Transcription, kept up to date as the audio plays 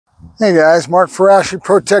Hey guys, Mark Ferrasci,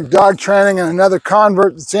 Protect Dog Training, and another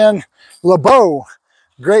convert that's in. LeBeau,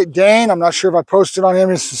 Great Dane. I'm not sure if I posted on him.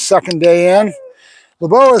 It's the second day in.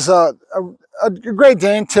 LeBeau is a Great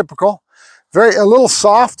Dane, typical, a little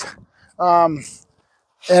soft, and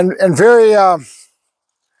very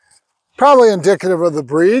probably indicative of the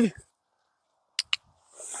breed.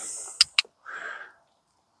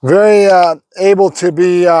 Very able to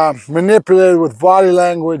be manipulated with body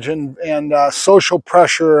language and social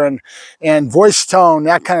pressure and voice tone,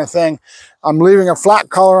 that kind of thing. I'm leaving a flat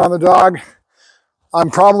collar on the dog. I'm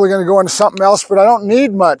probably going to go into something else, but I don't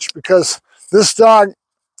need much because this dog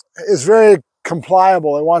is very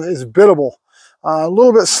compliable. It's biddable. A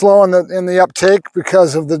little bit slow in the uptake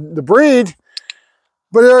because of the breed,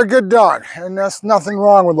 but they're a good dog, and that's nothing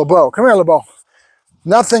wrong with LeBeau. Come here, LeBeau.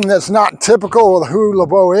 Nothing that's not typical of who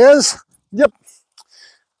LeBeau is. Yep.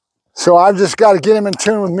 So I've just got to get him in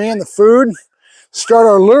tune with me and the food, start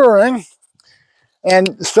our luring,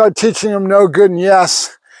 and start teaching him no, good, and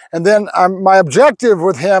yes. And then my objective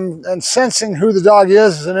with him and sensing who the dog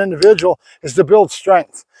is as an individual is to build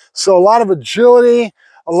strength. So a lot of agility,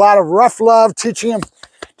 a lot of rough love, teaching him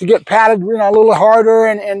to get patted, a little harder,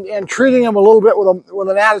 and treating him a little bit with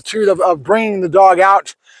an attitude of bringing the dog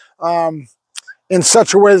out in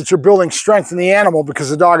such a way that you're building strength in the animal, because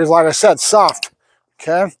the dog is, like I said, soft,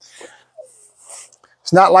 okay?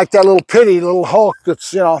 It's not like that little little Hulk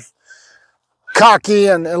that's, cocky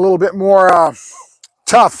and a little bit more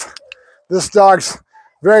tough. This dog's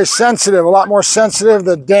very sensitive, a lot more sensitive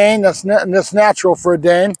than Dane. That's natural for a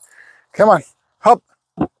Dane. Come on, hop.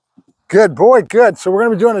 Good boy, good. So we're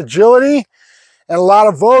gonna be doing agility and a lot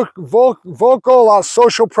of vocal, a lot of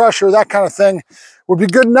social pressure, that kind of thing would be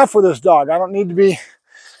good enough for this dog. I don't need to be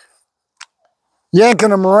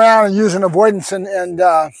yanking him around and using avoidance and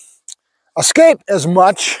escape as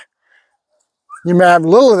much. You may have a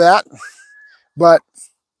little of that, but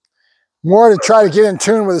more to try to get in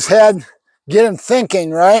tune with his head, get him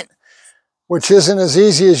thinking, right? Which isn't as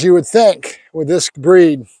easy as you would think with this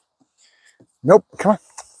breed. Nope, come on,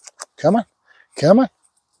 come on, come on.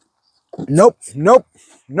 Nope, nope,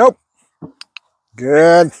 nope.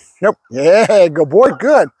 Good. Nope. Yeah, good boy.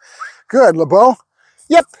 Good. Good, LeBeau.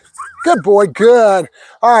 Yep. Good boy. Good.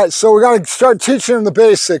 All right, so we got to start teaching him the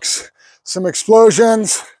basics. Some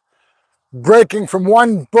explosions, breaking from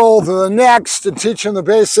one bull to the next, and teach him the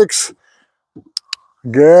basics.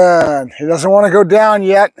 Good. He doesn't want to go down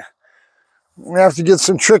yet. We have to get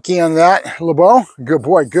some tricky on that. LeBeau. Good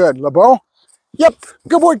boy. Good. LeBeau. Yep.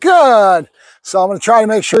 Good boy. Good. So I'm going to try to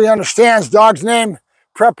make sure he understands dog's name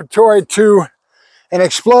preparatory to an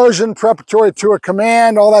explosion, preparatory to a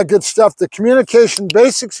command, all that good stuff. The communication,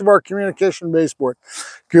 basics of our communication baseboard.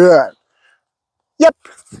 Good. Yep.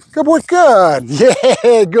 Good boy. Good.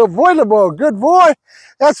 Yeah. Good boy, LeBeau. Good boy.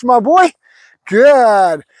 That's my boy.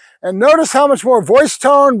 Good. And notice how much more voice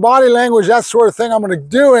tone, body language, that sort of thing I'm going to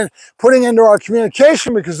do and putting into our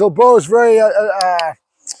communication, because LeBeau is very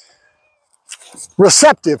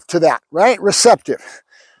receptive to that, right? Receptive.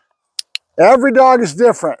 Every dog is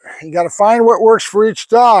different. You got to find what works for each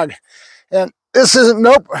dog. And this isn't,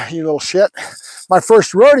 nope, you little shit, my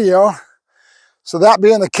first rodeo. So that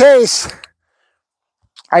being the case,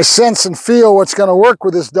 I sense and feel what's going to work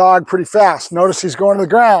with this dog pretty fast. Notice he's going to the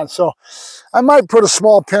ground. So I might put a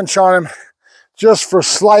small pinch on him just for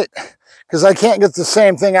slight, because I can't get the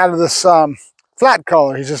same thing out of this flat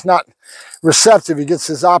collar. He's just not receptive. He gets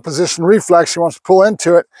his opposition reflex. He wants to pull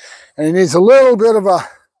into it, and he needs a little bit of a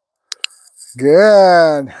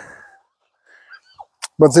good.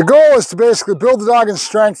 But the goal is to basically build the dog in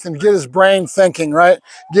strength and get his brain thinking, right?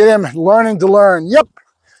 Get him learning to learn. Yep.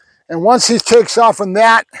 And once he takes off on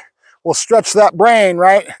that, we'll stretch that brain,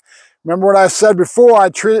 right? Remember what I said before, I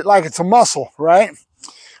treat it like it's a muscle, right?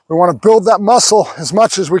 We want to build that muscle as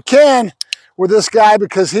much as we can with this guy,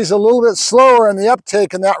 because he's a little bit slower in the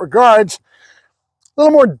uptake in that regards. A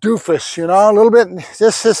little more doofus, a little bit,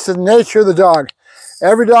 this is the nature of the dog.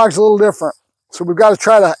 Every dog's a little different. So we've got to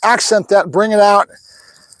try to accent that, bring it out.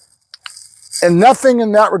 And nothing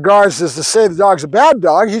in that regards is to say the dog's a bad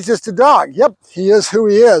dog. He's just a dog. Yep, he is who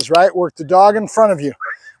he is, right? Work the dog in front of you.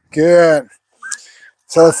 Good.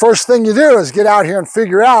 So the first thing you do is get out here and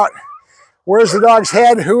figure out where's the dog's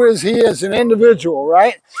head, who is he as an individual,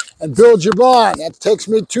 right? And build your bond. That takes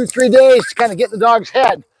me 2-3 days to kind of get the dog's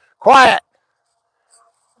head. Quiet.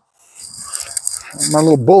 My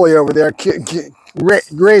little bully over there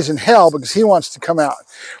raising hell because he wants to come out.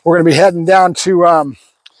 We're going to be heading down to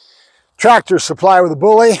Tractor Supply with a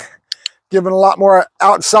bully giving a lot more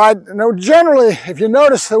outside. Now, generally, if you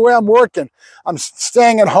notice the way I'm working, I'm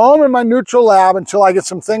staying at home in my neutral lab until I get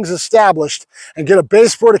some things established and get a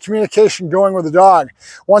baseboard of communication going with the dog.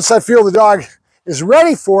 Once I feel the dog is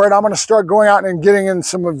ready for it, I'm going to start going out and getting in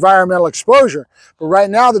some environmental exposure. But right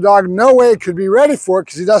now, the dog no way could be ready for it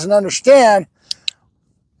because he doesn't understand.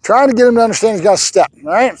 Trying to get him to understand he's got to step,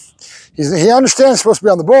 right? He understands he's supposed to be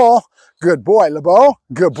on the ball. Good boy, LeBeau.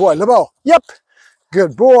 Good boy, LeBeau. Yep.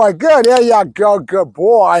 Good boy. Good. There you go. Good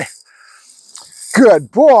boy.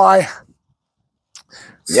 Good boy.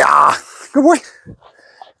 Yeah. Good boy.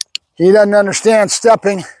 He doesn't understand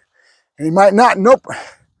stepping. And he might not. Nope.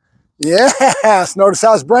 Yes. Notice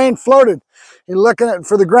how his brain floated. He's looking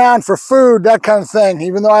for the ground for food, that kind of thing.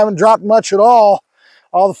 Even though I haven't dropped much at all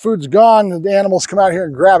the food's gone. The animals come out here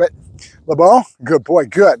and grab it. LeBeau. Good boy.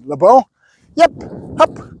 Good. LeBeau. Yep.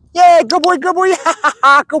 Up. Yeah. Good boy. Good boy.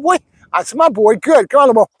 Good boy. That's my boy. Good. Come on,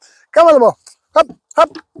 LeBeau. Come on, LeBeau. Up.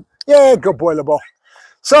 Up. Yeah. Good boy, LeBeau.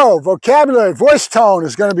 So vocabulary, voice tone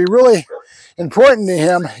is going to be really important to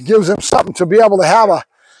him. It gives him something to be able to have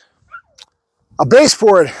a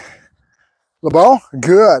baseboard. LeBeau.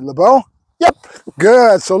 Good. LeBeau. Yep.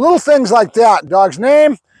 Good. So little things like that. Dog's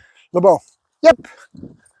name. LeBeau. Yep.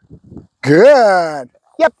 Good.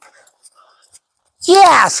 Yep.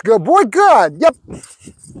 Yes. Good boy. Good. Yep.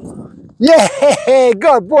 Yay.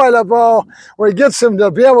 Good boy, LeBeau. Where he gets him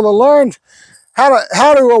to be able to learn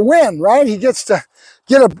how to win, right? He gets to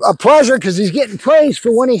get a pleasure because he's getting praise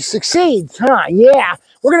for when he succeeds. Huh? Yeah.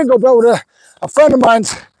 We're going to go build a friend of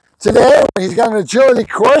mine's today. He's got an agility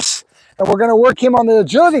course. And we're going to work him on the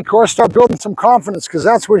agility course, start building some confidence because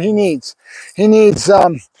that's what he needs. He needs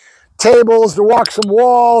tables, to walk some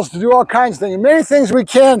walls, to do all kinds of things. And many things we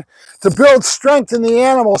can to build strength in the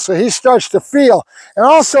animal so he starts to feel. And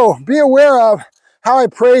also be aware of how I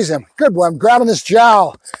praise him. Good boy. I'm grabbing this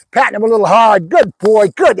jowl, patting him a little hard. Good boy.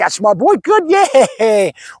 Good. That's my boy. Good.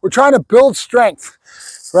 Yay. We're trying to build strength,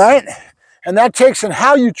 right? And that takes in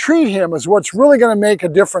how you treat him is what's really going to make a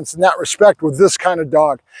difference in that respect with this kind of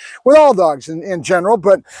dog. With all dogs in general,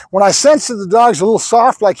 but when I sense that the dog's a little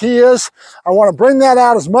soft like he is, I want to bring that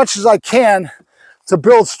out as much as I can to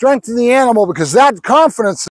build strength in the animal because that confidence